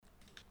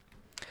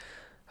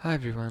Hi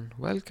everyone,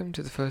 welcome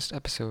to the first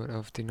episode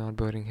of the Not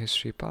Boring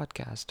History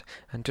podcast,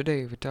 and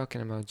today we're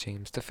talking about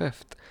James V.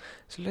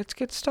 So let's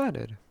get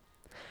started.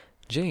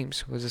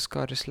 James was a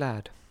Scottish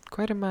lad,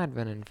 quite a mad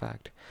one in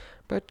fact.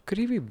 But could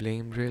he be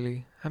blamed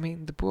really? I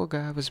mean, the poor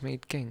guy was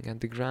made king at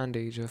the grand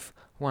age of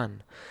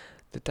 1,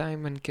 the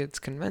time when kids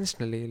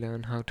conventionally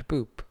learn how to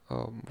poop,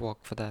 or walk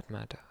for that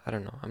matter. I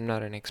don't know, I'm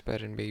not an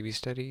expert in baby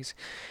studies,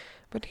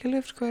 but he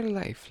lived quite a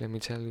life, let me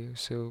tell you,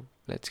 so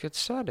let's get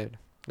started.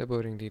 The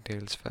boring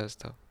details first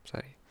though,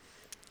 sorry.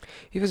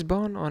 He was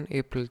born on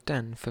April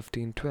 10,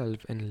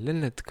 1512 in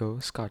Linlithgow,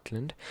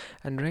 Scotland,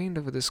 and reigned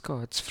over the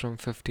Scots from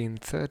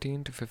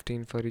 1513 to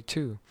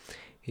 1542.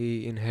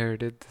 He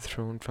inherited the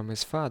throne from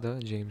his father,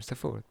 James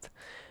IV.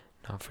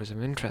 Now for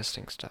some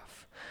interesting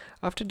stuff.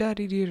 After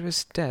Daddy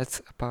Dearest's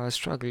death, a power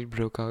struggle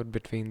broke out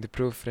between the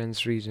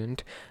pro-French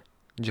regent,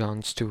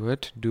 John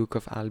Stuart, Duke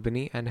of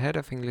Albany, and head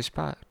of English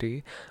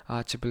party,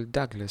 Archibald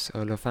Douglas,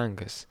 Earl of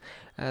Angus,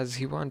 as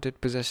he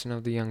wanted possession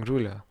of the young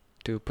ruler.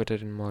 To put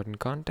it in modern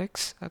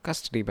context, a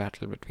custody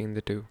battle between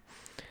the two.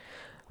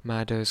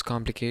 Matters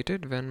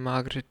complicated when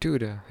Margaret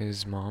Tudor,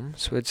 his mom,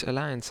 switched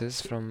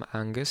alliances from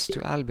Angus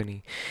to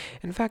Albany.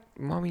 In fact,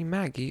 Mommy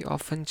Maggie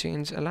often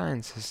changed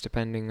alliances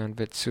depending on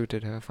which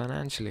suited her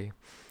financially.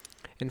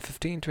 In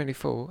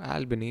 1524,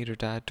 Albany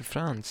retired to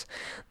France,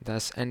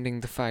 thus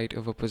ending the fight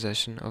over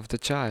possession of the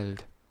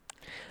child.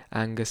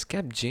 Angus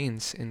kept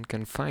James in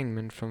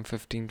confinement from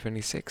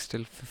 1526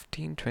 till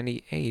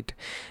 1528,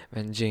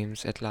 when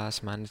James at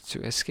last managed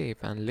to escape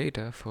and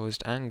later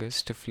forced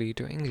Angus to flee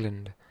to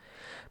England.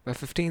 By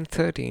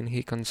 1513,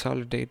 he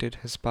consolidated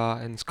his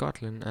power in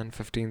Scotland and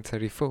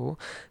 1534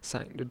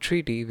 signed a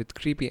treaty with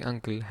creepy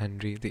uncle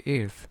Henry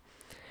VIII.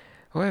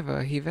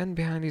 However, he went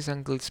behind his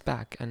uncle's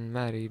back and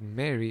married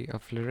Mary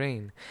of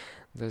Lorraine,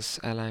 thus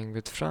allying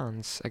with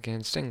France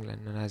against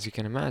England, and as you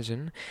can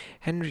imagine,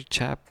 Henry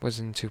Chap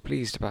wasn't too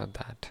pleased about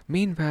that.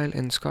 Meanwhile,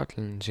 in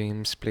Scotland,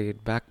 James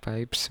played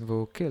bagpipes,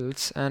 wore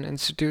kilts, and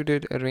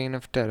instituted a reign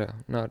of terror,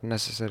 not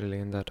necessarily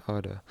in that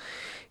order.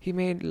 He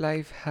made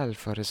life hell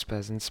for his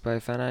peasants by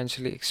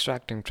financially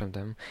extracting from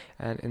them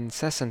and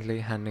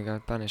incessantly handing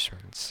out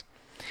punishments.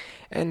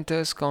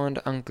 Enter scorned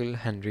uncle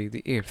Henry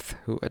VIII,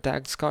 who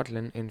attacked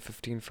Scotland in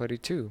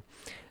 1542.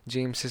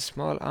 James's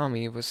small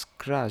army was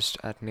crushed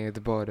at near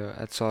the border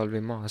at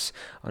Solway Moss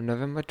on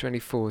November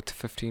 24,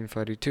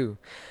 1542.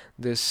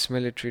 This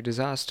military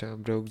disaster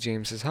broke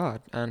James's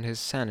heart and his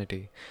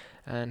sanity,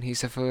 and he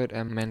suffered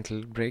a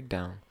mental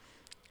breakdown.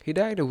 He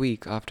died a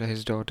week after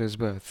his daughter's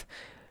birth,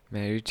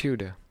 Mary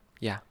Tudor.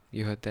 Yeah,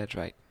 you heard that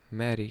right.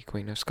 Mary,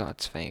 Queen of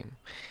Scots fame,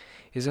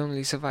 his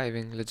only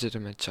surviving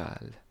legitimate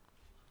child.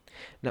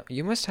 Now,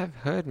 you must have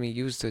heard me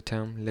use the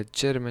term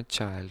legitimate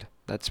child.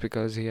 That's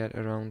because he had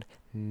around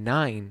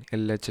 9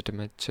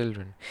 illegitimate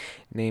children,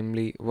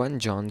 namely one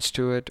John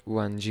Stuart,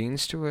 one Jean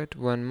Stuart,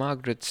 one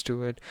Margaret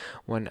Stuart,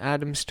 one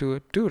Adam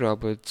Stuart, 2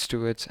 Robert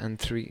Stuarts, and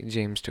 3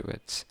 James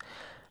Stuarts.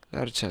 A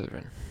lot of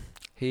children.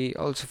 He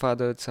also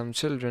fathered some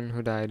children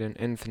who died in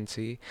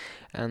infancy,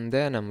 and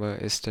their number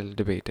is still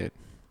debated.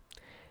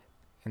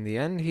 In the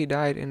end, he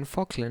died in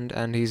Falkland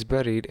and he's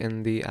buried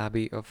in the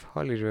Abbey of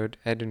Holyrood,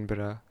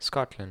 Edinburgh,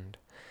 Scotland.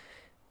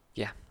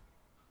 Yeah,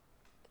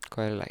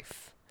 quite a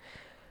life.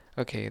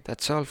 Okay,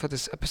 that's all for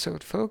this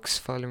episode, folks.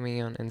 Follow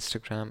me on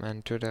Instagram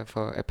and Twitter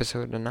for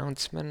episode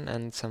announcement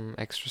and some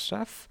extra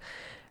stuff.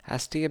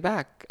 Hasta you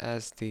back,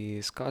 as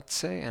the Scots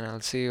say, and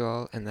I'll see you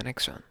all in the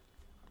next one.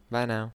 Bye now.